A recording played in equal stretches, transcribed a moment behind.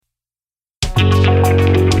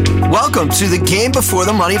Welcome to the Game Before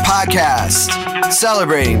the Money podcast,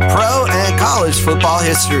 celebrating pro and college football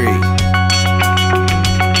history.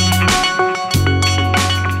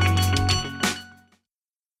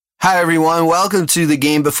 Hi, everyone. Welcome to the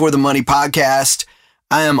Game Before the Money podcast.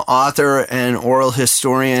 I am author and oral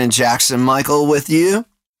historian Jackson Michael with you.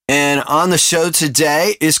 And on the show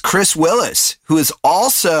today is Chris Willis, who is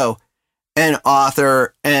also an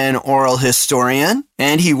author and oral historian,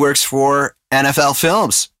 and he works for NFL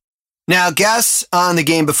Films. Now, guests on the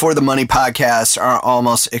Game Before the Money podcast are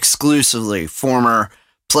almost exclusively former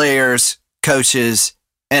players, coaches,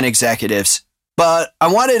 and executives. But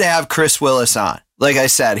I wanted to have Chris Willis on. Like I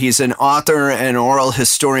said, he's an author and oral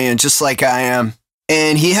historian just like I am.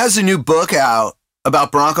 And he has a new book out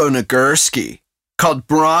about Bronko Nagurski called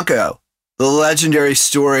Bronko, the legendary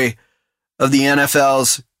story of the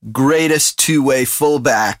NFL's greatest two-way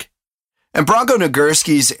fullback. And Bronko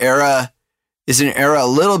Nagurski's era is an era a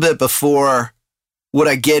little bit before what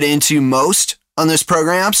I get into most on this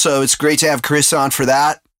program. So it's great to have Chris on for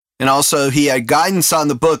that. And also he had guidance on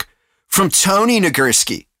the book from Tony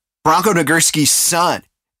Nagurski, Bronko Nagurski's son.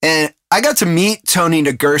 And I got to meet Tony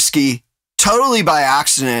Nagurski totally by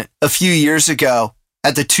accident a few years ago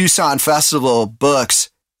at the Tucson Festival of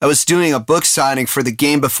Books. I was doing a book signing for the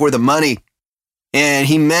Game Before the Money. And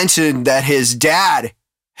he mentioned that his dad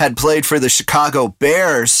had played for the Chicago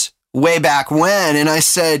Bears way back when. And I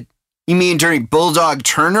said, you mean during Bulldog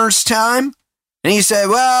Turner's time? And he said,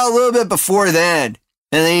 well, a little bit before then.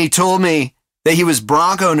 And then he told me that he was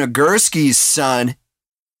Bronko Nagurski's son.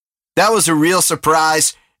 That was a real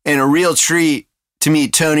surprise and a real treat to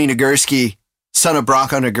meet Tony Nagurski, son of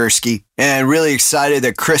Bronko Nagurski. And really excited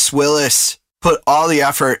that Chris Willis put all the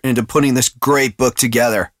effort into putting this great book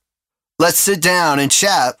together. Let's sit down and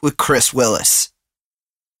chat with Chris Willis.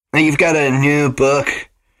 Now, you've got a new book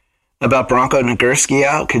about Bronko Nagurski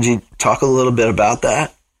out. Could you talk a little bit about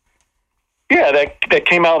that? Yeah, that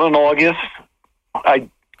came out in August. I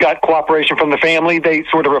got cooperation from the family. They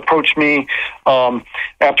sort of approached me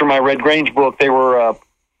after my Red Grange book. They were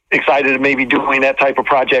excited to maybe doing that type of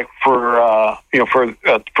project for Bronko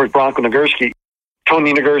Nagurski.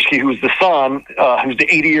 Tony Nagurski, who's the son, who's the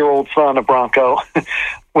 80-year-old son of Bronko,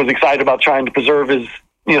 was excited about trying to preserve his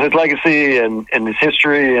legacy and his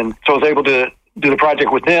history, and so I was able to do the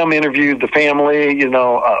project with them, interviewed the family,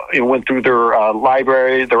 went through their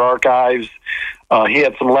library, their archives. He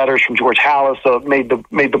had some letters from George Hallis, so it made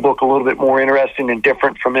the book a little bit more interesting and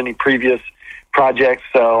different from any previous projects.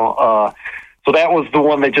 So that was the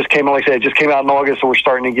one that just came out. Like I said, it just came out in August, so we're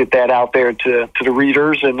starting to get that out there to the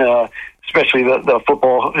readers and especially the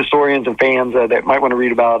football historians and fans that might want to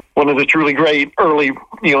read about one of the truly great early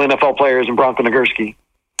NFL players in Bronko Nagurski.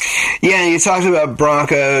 Yeah, you talked about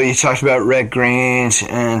Bronko, you talked about Red Grange,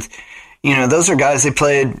 and, those are guys they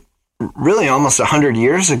played really almost 100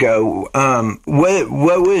 years ago.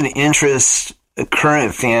 What would interest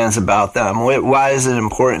current fans about them? Why is it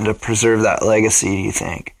important to preserve that legacy, do you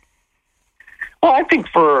think? Well, I think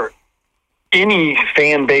for any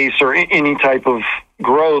fan base or any type of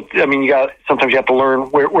growth, sometimes you have to learn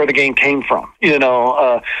where the game came from.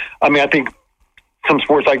 I think some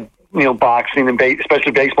sports like boxing and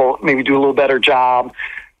especially baseball maybe do a little better job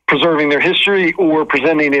preserving their history or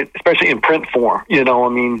presenting it, especially in print form.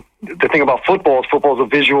 The thing about football is a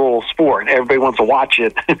visual sport. Everybody wants to watch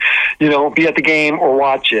it, be at the game or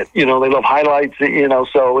watch it. They love highlights,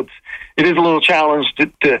 so it is a little challenge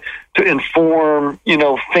to inform,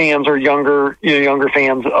 fans or younger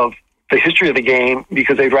fans of the history of the game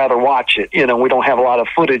because they'd rather watch it. We don't have a lot of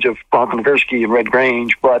footage of Bronko Nagurski and Red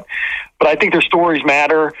Grange, but I think their stories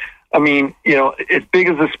matter. As big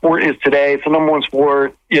as the sport is today, it's the number one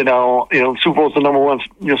sport. Super Bowl is the number one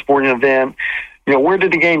sporting event. Where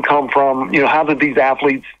did the game come from? How did these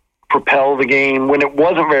athletes propel the game when it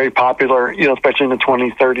wasn't very popular? Especially in the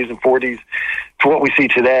 20s, 30s, and 40s, to what we see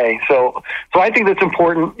today. So I think that's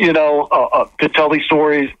important. To tell these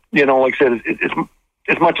stories. Like I said,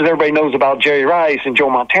 as much as everybody knows about Jerry Rice and Joe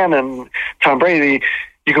Montana and Tom Brady,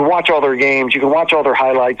 you can watch all their games, you can watch all their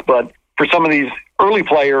highlights, but for some of these early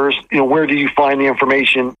players, where do you find the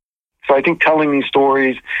information? So I think telling these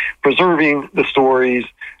stories, preserving the stories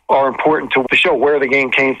are important to show where the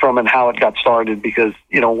game came from and how it got started because,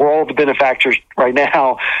 we're all the benefactors right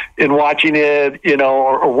now in watching it,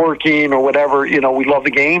 or working or whatever. We love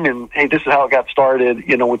the game and, hey, this is how it got started,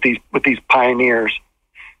 with these pioneers.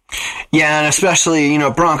 Yeah, and especially,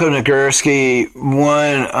 Bronko Nagurski,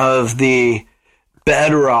 one of the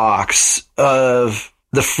bedrocks of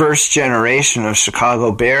the first generation of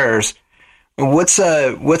Chicago Bears. What's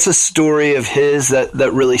a story of his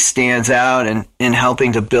that really stands out in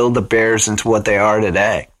helping to build the Bears into what they are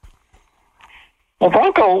today? Well,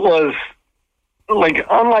 Bronko was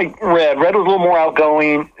unlike Red. Red was a little more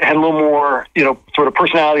outgoing, had a little more, sort of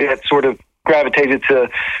personality that sort of gravitated to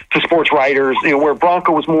sports writers, where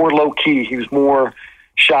Bronko was more low key. He was more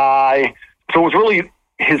shy. So it was really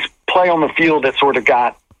his play on the field that sort of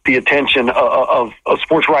got the attention of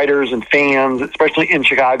sports writers and fans, especially in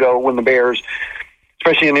Chicago when the Bears,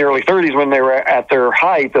 especially in the early 30s when they were at their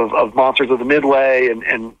height of monsters of the Midway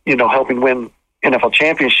and helping win NFL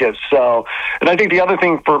championships. So, and I think the other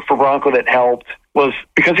thing for Bronko that helped was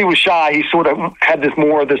because he was shy, he sort of had this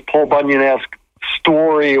Paul Bunyan-esque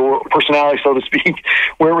story or personality, so to speak,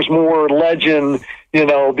 where it was more legend,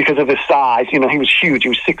 because of his size. He was huge. He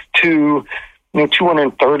was 6'2",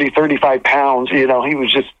 35 pounds. He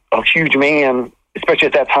was just a huge man, especially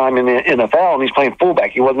at that time in the NFL, and he's playing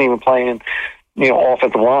fullback. He wasn't even playing,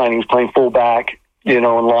 offensive line. He was playing fullback, and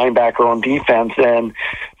linebacker on defense. And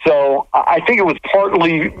so I think it was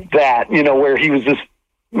partly that, where he was this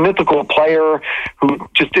mythical player who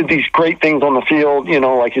just did these great things on the field,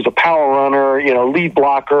 like he's a power runner, lead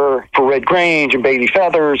blocker for Red Grange and Beatty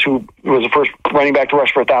Feathers, who was the first running back to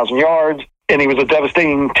rush for 1,000 yards. And he was a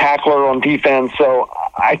devastating tackler on defense. So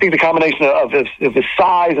I think the combination of his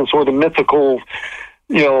size and sort of mythical,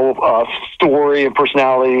 story and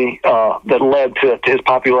personality that led to his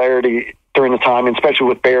popularity during the time, and especially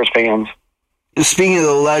with Bears fans. Speaking of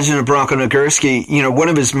the legend of Bronko Nagurski, one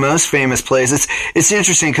of his most famous plays, it's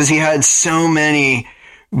interesting because he had so many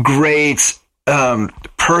great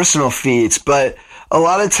personal feats, but a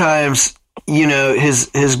lot of times,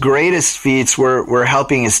 his greatest feats were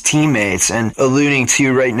helping his teammates, and alluding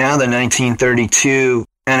to right now the 1932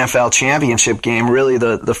 NFL championship game, really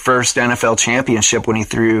the first NFL championship when he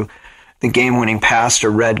threw the game-winning pass to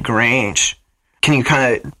Red Grange. Can you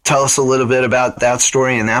kind of tell us a little bit about that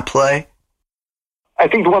story and that play? I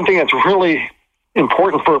think the one thing that's really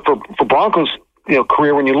important for Bronco's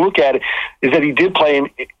career when you look at it is that he did play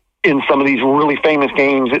in some of these really famous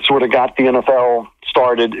games that sort of got the NFL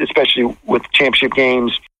started, especially with championship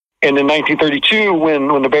games. And in 1932,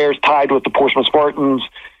 when the Bears tied with the Portsmouth Spartans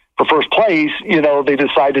for first place, they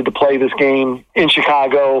decided to play this game in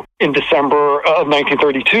Chicago in December of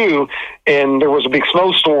 1932, and there was a big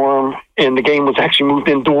snowstorm, and the game was actually moved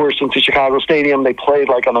indoors into Chicago Stadium. They played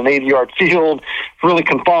on an 80-yard field, really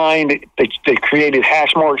confined. They created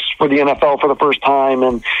hash marks for the NFL for the first time,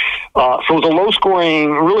 and so it was a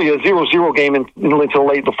low-scoring, really a 0-0 game until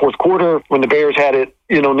late in the fourth quarter when the Bears had it,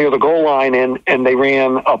 near the goal line, and they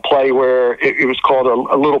ran a play where it was called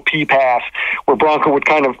a little P pass, where Bronko would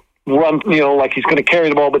kind of run, like he's going to carry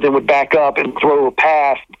the ball, but then would back up and throw a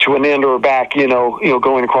pass to an end or a back,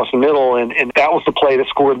 going across the middle. And that was the play that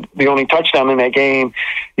scored the only touchdown in that game.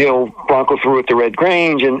 Bronko threw it to Red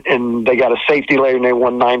Grange, and they got a safety later, and they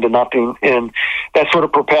won 9-0. And that sort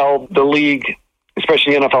of propelled the league,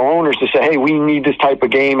 especially NFL owners, to say, hey, we need this type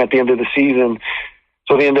of game at the end of the season.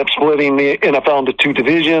 So they ended up splitting the NFL into two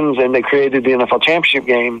divisions, and they created the NFL championship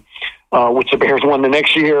game, which the Bears won the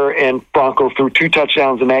next year, and Bronko threw 2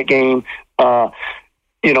 touchdowns in that game.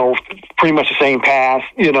 Pretty much the same pass,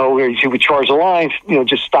 where he would charge the lines,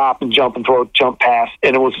 just stop and jump and throw a jump pass.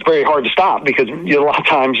 And it was very hard to stop because a lot of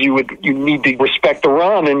times you need to respect the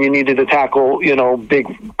run, and you needed to tackle, big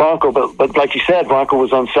Bronko. But like you said, Bronko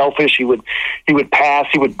was unselfish. He would pass.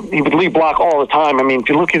 He would lead block all the time. I mean, if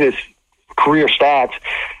you look at his career stats,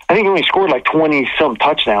 I think he only scored 20-some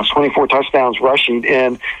touchdowns, 24 touchdowns rushing.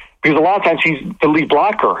 And because a lot of times he's the lead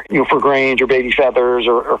blocker, for Grange or Beatty Feathers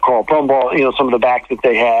or Carl Brumball, some of the backs that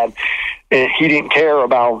they had. And he didn't care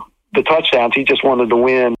about the touchdowns. He just wanted to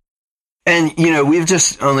win. And, we've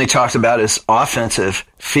just only talked about his offensive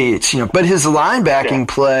feats, but his linebacking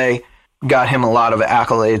play got him a lot of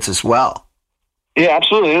accolades as well. Yeah,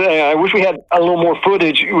 absolutely. I wish we had a little more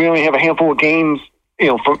footage. We only have a handful of games,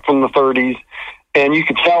 from the 30s. And you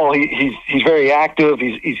could tell he's very active.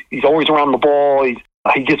 He's always around the ball.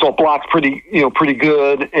 He gets off blocks pretty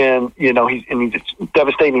good, and he's a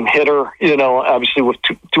devastating hitter. Obviously with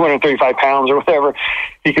 235 pounds or whatever,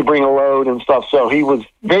 he could bring a load and stuff. So he was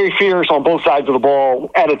very fierce on both sides of the ball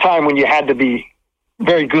at a time when you had to be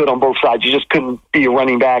very good on both sides. You just couldn't be a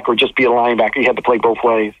running back or just be a linebacker. You had to play both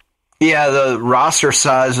ways. Yeah, the roster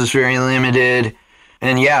size was very limited,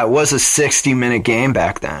 and it was a 60-minute game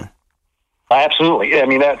back then. Absolutely. I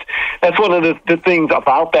mean, that's one of the things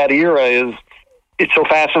about that era is it's so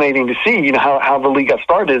fascinating to see, how the league got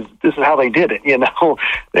started. This is how they did it.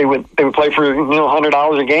 They would play for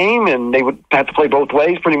 $100 a game, and they would have to play both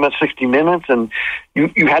ways, pretty much 60 minutes, and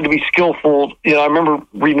you had to be skillful. I remember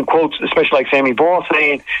reading quotes, especially like Sammy Ball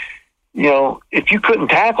saying, if you couldn't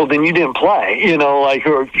tackle, then you didn't play,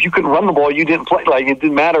 or if you couldn't run the ball, you didn't play. Like, it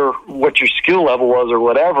didn't matter what your skill level was or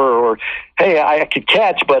whatever, or, hey, I could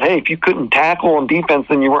catch, but hey, if you couldn't tackle on defense,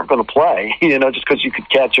 then you weren't going to play, just because you could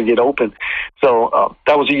catch or get open. So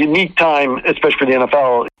that was a unique time, especially for the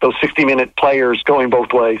NFL, those 60-minute players going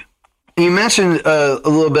both ways. You mentioned a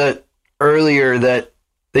little bit earlier that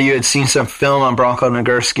you had seen some film on Bronko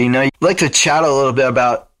Nagurski. Now, you'd like to chat a little bit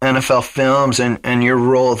about NFL films and your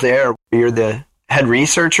role there. You're the head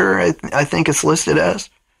researcher, I think it's listed as.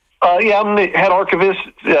 Yeah, I'm the head archivist,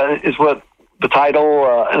 is what the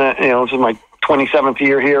title, this is my 27th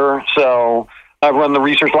year here. So I run the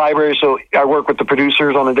research library, so I work with the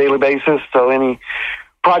producers on a daily basis. So any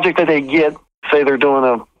project that they get, say they're doing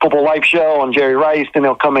a football life show on Jerry Rice, then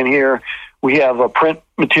they'll come in here. We have a print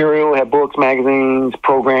material, we have books, magazines,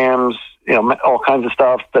 programs, all kinds of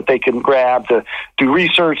stuff that they can grab to do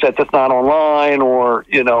research that's not online, or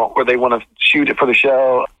they want to shoot it for the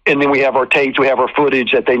show. And then we have our tapes, we have our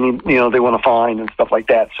footage that they need, they want to find and stuff like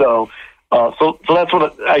that. So that's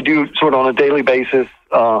what I do sort of on a daily basis.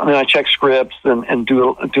 And then I check scripts and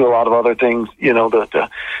do a lot of other things, to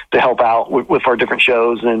help out with our different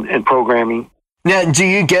shows and programming. Now, do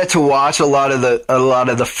you get to watch a lot of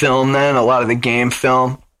the film then, a lot of the game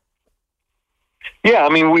film? Yeah, I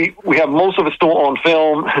mean, we have most of it still on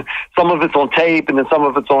film. Some of it's on tape, and then some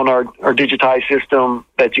of it's on our digitized system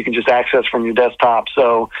that you can just access from your desktop.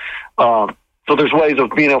 So there's ways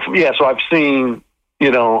of being able. Yeah, so I've seen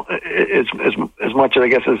as much as I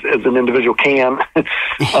guess as an individual can,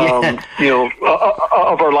 of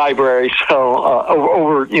our library. So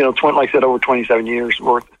over like I said, over 27 years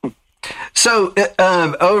worth. So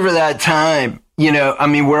over that time,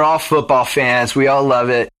 we're all football fans. We all love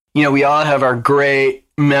it. We all have our great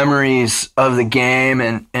memories of the game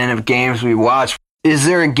and of games we watch. Is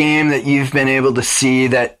there a game that you've been able to see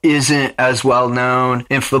that isn't as well known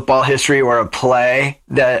in football history, or a play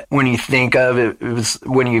that when you think of it, it was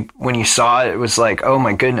when you saw it, it was like, oh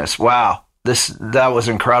my goodness, wow, that was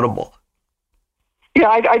incredible. Yeah,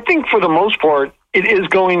 I think for the most part, it is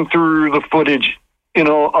going through the footage,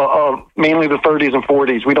 mainly the 30s and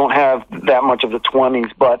 40s. We don't have that much of the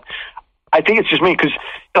 20s, but I think it's just me, because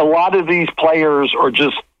a lot of these players are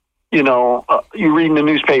just, you read in the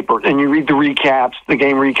newspaper and you read the recaps, the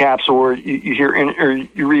game recaps, or you hear or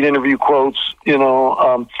you read interview quotes,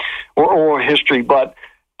 or history. But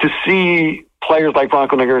to see players like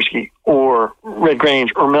Bronko Nagurski or Red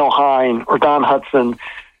Grange or Mel Hine or Don Hudson,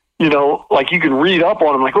 like you can read up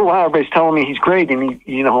on him, like, oh wow, everybody's telling me he's great, and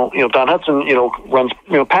Don Hudson, runs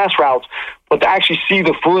pass routes. But to actually see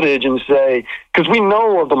the footage and say, because we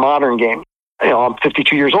know of the modern game. I'm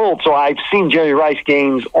 52 years old, so I've seen Jerry Rice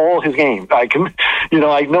games, all his games. I can,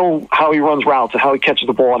 I know how he runs routes and how he catches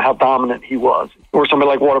the ball and how dominant he was. Or somebody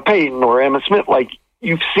like Walter Payton or Emmitt Smith, like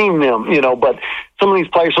you've seen them, but some of these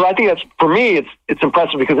players. So I think that's, for me, it's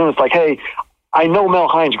impressive, because then it's like, hey, I know Mel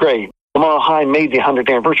Hine's great. Mel Hine made the 100th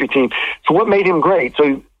anniversary team. So what made him great?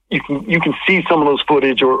 So you can see some of those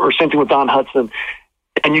footage, or same thing with Don Hudson.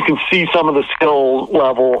 And you can see some of the skill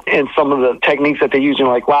level and some of the techniques that they use, and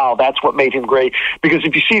like, wow, that's what made him great. Because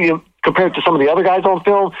if you see them compared to some of the other guys on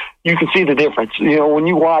film, you can see the difference. When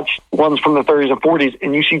you watch ones from the 30s and 40s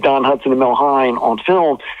and you see Don Hudson and Mel Hine on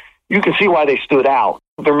film, you can see why they stood out.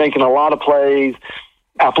 They're making a lot of plays.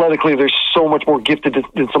 Athletically, they're so much more gifted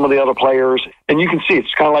than some of the other players. And you can see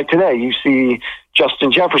it's kind of like today. You see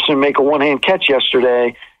Justin Jefferson make a one-hand catch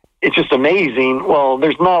yesterday. It's just amazing. Well,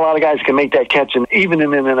 there's not a lot of guys who can make that catch, even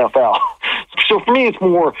in an NFL. So for me, it's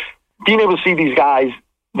more being able to see these guys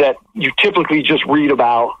that you typically just read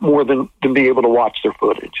about more than be able to watch their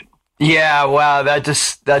footage. Yeah, wow, that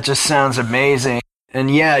just sounds amazing.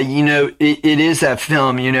 And yeah, it is that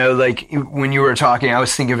film, like when you were talking, I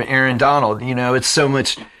was thinking of Aaron Donald, he's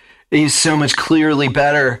so much clearly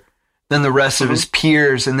better than the rest of his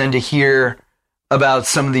peers. And then to hear about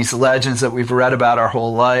some of these legends that we've read about our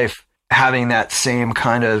whole life, having that same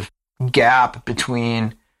kind of gap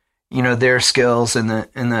between, their skills and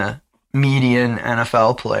the median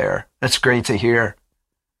NFL player. That's great to hear.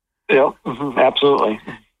 Yeah, absolutely.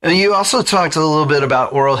 And you also talked a little bit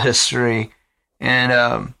about oral history,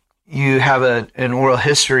 and you have an oral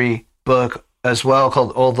history book as well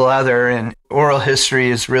called Old Leather, and oral history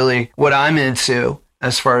is really what I'm into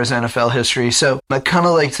as far as NFL history. So I'd kind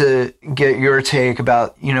of like to get your take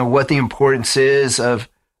about, what the importance is of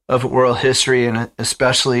oral history, and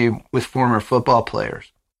especially with former football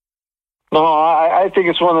players. No, I think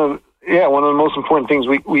it's one of the most important things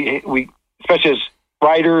we especially as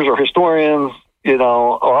writers or historians, or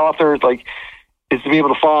authors, like, is to be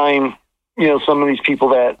able to find some of these people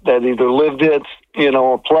that either lived it,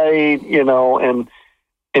 or played, and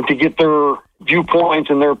to get their viewpoints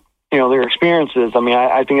and their experiences. I mean,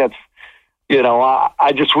 I think that's,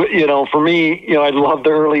 I just, for me, I love the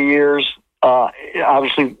early years.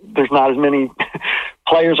 Obviously there's not as many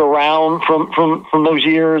players around from those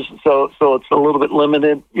years. So it's a little bit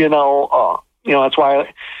limited, that's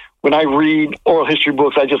why when I read oral history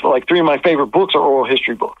books, I just like 3 of my favorite books are oral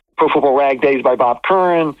history books. Pro Football Rag Days by Bob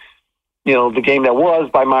Curran, The Game That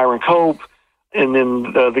Was by Myron Cope, and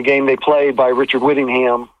then The Game They Played by Richard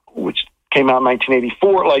Whittingham, which came out in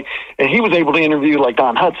 1984. And he was able to interview like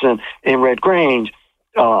Don Hudson and Red Grange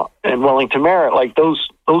and Wellington Merritt. Like those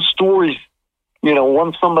stories,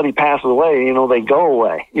 once somebody passes away, they go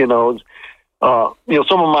away.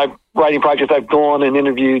 Some of my writing projects, I've gone and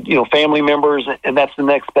interviewed, family members, and that's the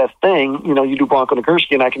next best thing. You do Bronko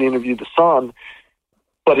Nagurski, and I can interview the son,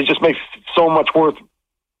 but it just makes so much worth,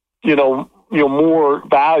 more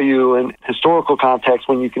value and historical context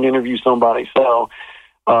when you can interview somebody. So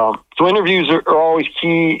interviews are always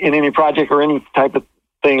key in any project or any type of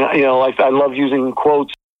thing. Like I love using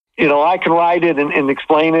quotes. I can write it and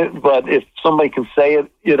explain it, but if somebody can say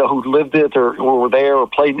it, who lived it or were there or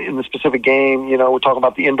played in the specific game, we're talking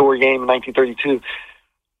about the indoor game in 1932.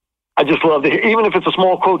 I just love to hear, even if it's a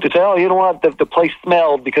small quote to tell, you know what, the place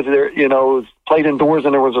smelled because it was played indoors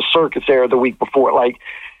and there was a circus there the week before. Like,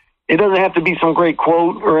 it doesn't have to be some great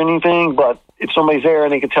quote or anything, but if somebody's there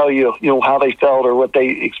and they can tell you, how they felt or what they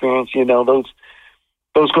experienced,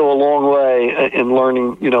 those go a long way in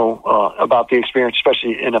learning, about the experience,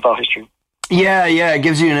 especially NFL history. Yeah, it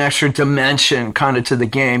gives you an extra dimension kind of to the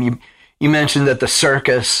game. You mentioned that the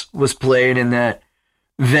circus was played in that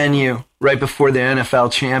venue right before the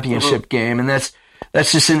NFL championship game, and that's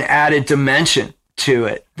just an added dimension to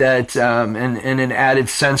it, that and an added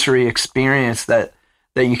sensory experience that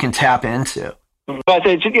you can tap into. But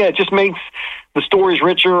it just makes the stories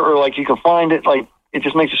richer, or like you can find it like. It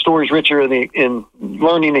just makes the stories richer in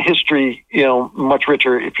learning the history, much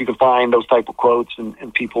richer if you can find those type of quotes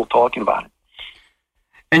and people talking about it.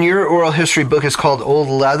 And your oral history book is called Old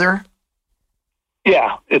Leather?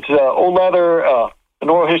 Yeah, it's Old Leather, an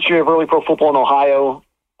oral history of early pro football in Ohio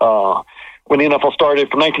when the NFL started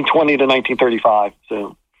from 1920 to 1935.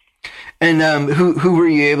 So, and who were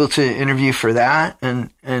you able to interview for that?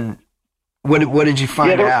 And what did you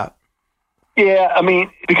find out? Yeah, I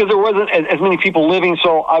mean, because there wasn't as many people living,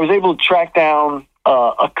 so I was able to track down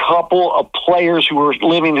a couple of players who were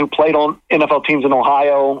living who played on NFL teams in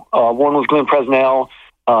Ohio. One was Glenn Presnell,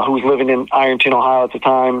 who was living in Ironton, Ohio at the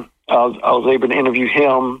time. I was able to interview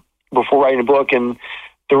him before writing a book. And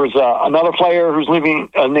there was another player who's living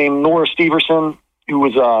named Nora Steverson, who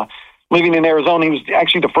was living in Arizona. He was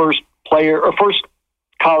actually the first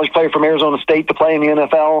college player from Arizona State to play in the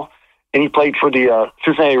NFL, and he played for the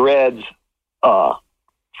Cincinnati Reds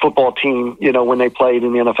football team, when they played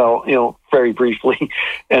in the NFL, very briefly.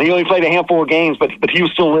 And he only played a handful of games, but he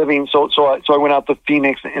was still living. So I went out to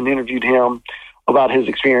Phoenix and interviewed him about his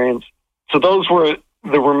experience. So those were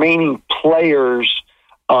the remaining players.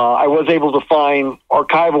 I was able to find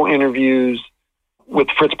archival interviews with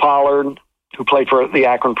Fritz Pollard, who played for the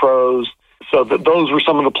Akron Pros. So those were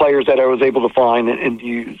some of the players that I was able to find and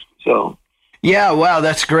use. So. Yeah, wow,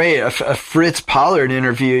 that's great. A Fritz Pollard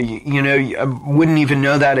interview, I wouldn't even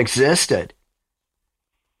know that existed.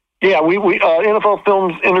 Yeah, we NFL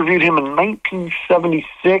Films interviewed him in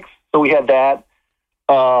 1976, so we had that.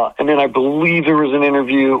 And then I believe there was an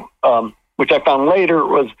interview, which I found later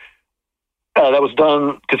was that was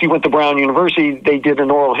done because he went to Brown University. They did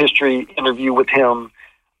an oral history interview with him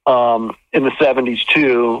in the 70s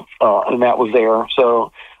too, and that was there.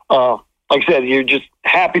 So, like I said, you're just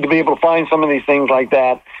happy to be able to find some of these things like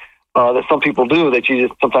that that some people do, that you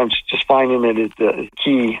just sometimes just finding it is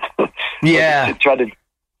key. Yeah. Try to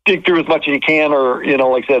dig through as much as you can, or,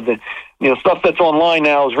 like I said, the stuff that's online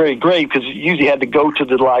now is very great because you usually had to go to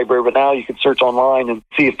the library, but now you can search online and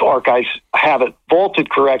see if the archives have it vaulted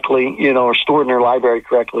correctly, or stored in their library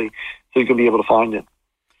correctly, so you can be able to find it.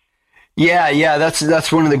 Yeah,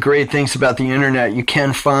 that's one of the great things about the internet. You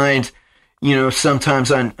can find, sometimes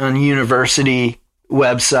on university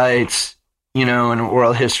websites, an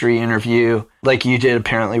oral history interview like you did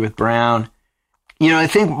apparently with Brown. I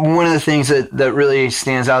think one of the things that really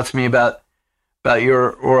stands out to me about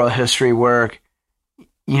your oral history work,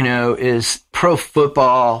 is pro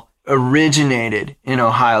football originated in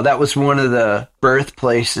Ohio. That was one of the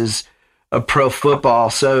birthplaces of pro football.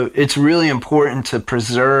 So it's really important to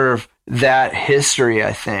preserve that history,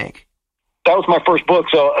 I think. That was my first book.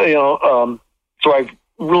 So, so I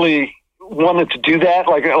really wanted to do that.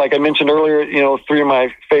 Like I mentioned earlier, 3 of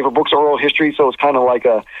my favorite books are oral history, so it's kind of like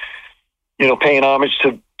paying homage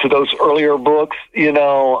to those earlier books,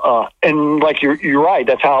 and like you're right.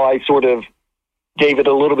 That's how I sort of gave it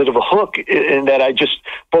a little bit of a hook, in that I just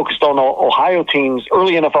focused on Ohio teams,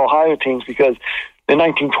 early NFL Ohio teams, because in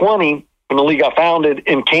 1920, when the league got founded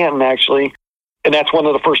in Canton, actually, and that's one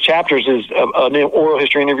of the first chapters is an oral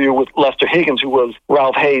history interview with Lester Higgins, who was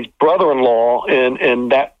Ralph Hayes' brother-in-law,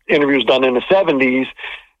 and that interview was done in the 70s.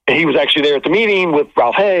 And he was actually there at the meeting with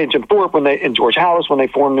Ralph Hayes and Thorpe and George Hallis when they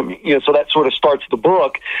formed them. So that sort of starts the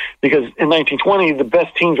book, because in 1920 the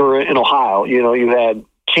best teams were in Ohio. You had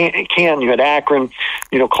Canton, you had Akron,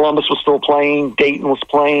 Columbus was still playing, Dayton was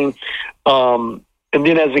playing. And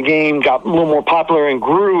then as the game got a little more popular and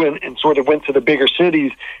grew and sort of went to the bigger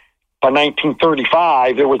cities, by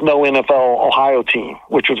 1935, there was no NFL Ohio team,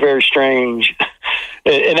 which was very strange.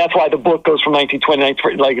 And that's why the book goes from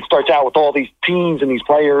 1920, like it starts out with all these teams and these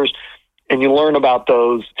players, and you learn about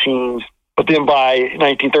those teams. But then by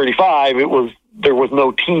 1935, there was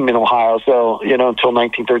no team in Ohio. So, until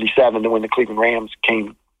 1937, when the Cleveland Rams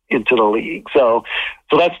came into the league. So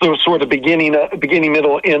that's the sort of beginning,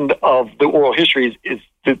 middle, end of the oral history is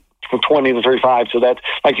from 20 to 35. So that's,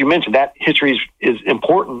 like you mentioned, that history is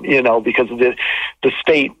important, because of the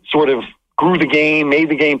state sort of grew the game, made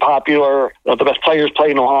the game popular. The best players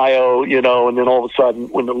played in Ohio, and then all of a sudden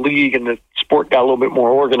when the league and the sport got a little bit more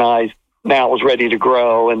organized, now it was ready to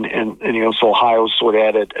grow. And so Ohio sort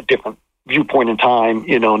of at a different viewpoint in time,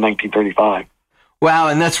 in 1935. Wow.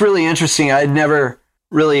 And that's really interesting. I'd never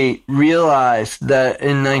really realized that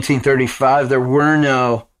in 1935, there were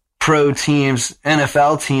no pro teams,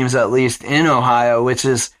 NFL teams at least, in Ohio, which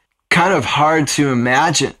is kind of hard to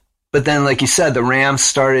imagine. But then, like you said, the Rams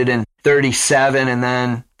started in 37, and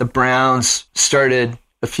then the Browns started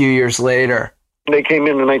a few years later. They came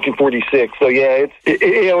in 1946. So, yeah,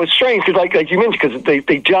 it's strange because, like you mentioned, because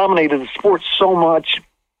they dominated the sport so much,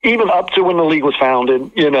 even up to when the league was founded,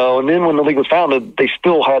 and then when the league was founded, they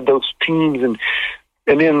still had those teams.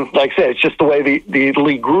 And then, like I said, it's just the way the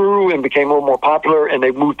league grew and became a little more popular, and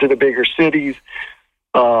they moved to the bigger cities.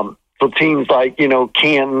 So teams like,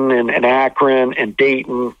 Canton and Akron and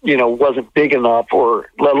Dayton, wasn't big enough, or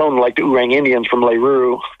let alone like the Ourang Indians from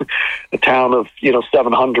Leroux, a town of,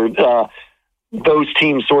 700. Those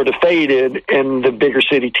teams sort of faded and the bigger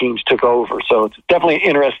city teams took over. So it's definitely an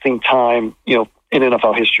interesting time, in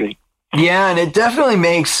NFL history. Yeah, and it definitely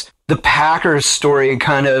makes the Packers story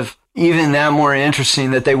kind of even that more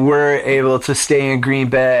interesting, that they were able to stay in Green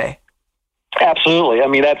Bay. Absolutely. I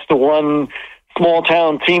mean, that's the one small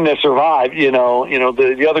town team that survived.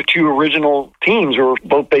 The other 2 original teams were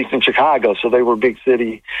both based in Chicago, so they were big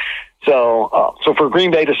city. So for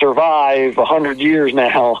Green Bay to survive 100 years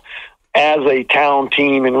now as a town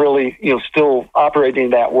team and really, still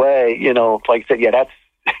operating that way, like I said, yeah, that's,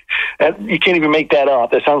 you can't even make that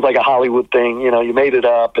up. That sounds like a Hollywood thing. You made it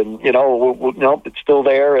up, and nope, it's still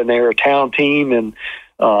there, and they're a town team, and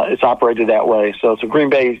it's operated that way. So Green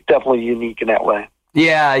Bay is definitely unique in that way.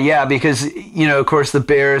 Yeah, because of course the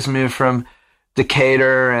Bears moved from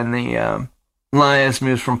Decatur, and the Lions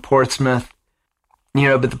moved from Portsmouth.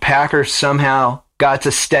 But the Packers somehow got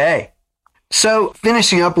to stay. So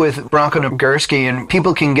finishing up with Bronko Nagurski, and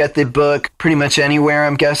people can get the book pretty much anywhere,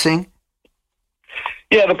 I'm guessing.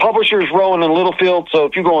 Yeah, the publisher is Rowan and Littlefield. So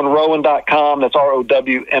if you go on rowan.com, that's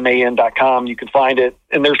ROWMAN.com, you can find it.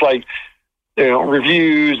 And there's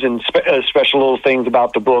reviews and special little things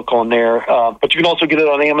about the book on there. But you can also get it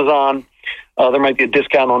on Amazon. There might be a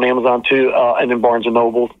discount on Amazon too, and in Barnes and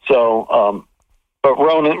Noble. So, but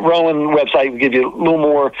Rowan website will give you a little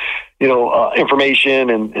more, information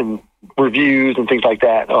and reviews and things like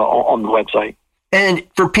that on the website. And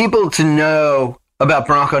for people to know about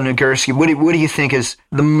Bronko Nagurski, what do you think is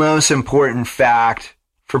the most important fact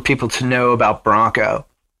for people to know about Bronko?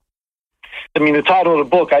 I mean, the title of the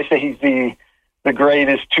book, I say he's the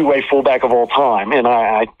greatest two-way fullback of all time, and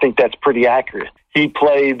I think that's pretty accurate. He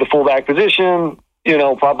played the fullback position,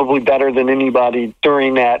 probably better than anybody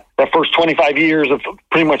during that first 25 years of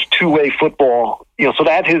pretty much two-way football. So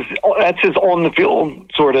that's his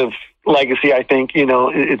on-the-field sort of legacy, I think,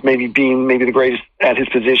 is maybe being the greatest at his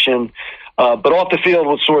position. But off the field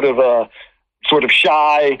was sort of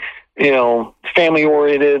shy,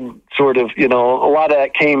 family-oriented, sort of, a lot of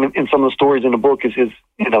that came in some of the stories in the book is his,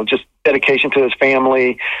 just dedication to his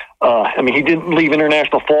family. He didn't leave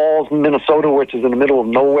International Falls, Minnesota, which is in the middle of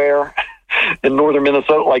nowhere in northern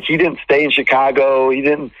Minnesota. Like, he didn't stay in Chicago. He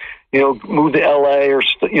didn't, move to L.A. or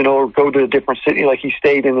go to a different city. Like, he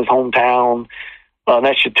stayed in his hometown.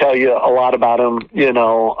 That should tell you a lot about him,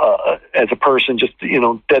 as a person, just,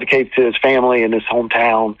 dedicated to his family and his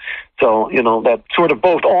hometown. So, that sort of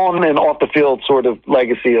both on and off the field sort of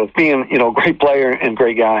legacy of being, a great player and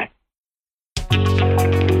great guy.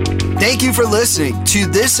 Thank you for listening to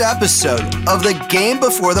this episode of the Game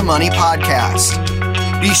Before the Money podcast.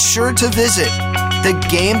 Be sure to visit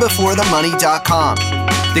thegamebeforethemoney.com.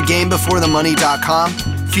 Thegamebeforethemoney.com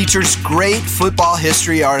features great football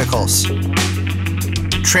history articles.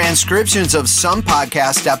 Transcriptions of some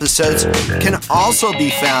podcast episodes can also be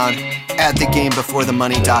found at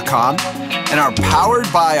thegamebeforethemoney.com and are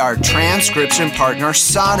powered by our transcription partner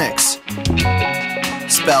Sonix,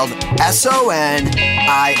 spelled Sonix.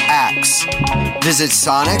 Visit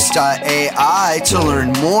sonix.ai to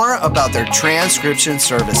learn more about their transcription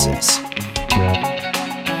services.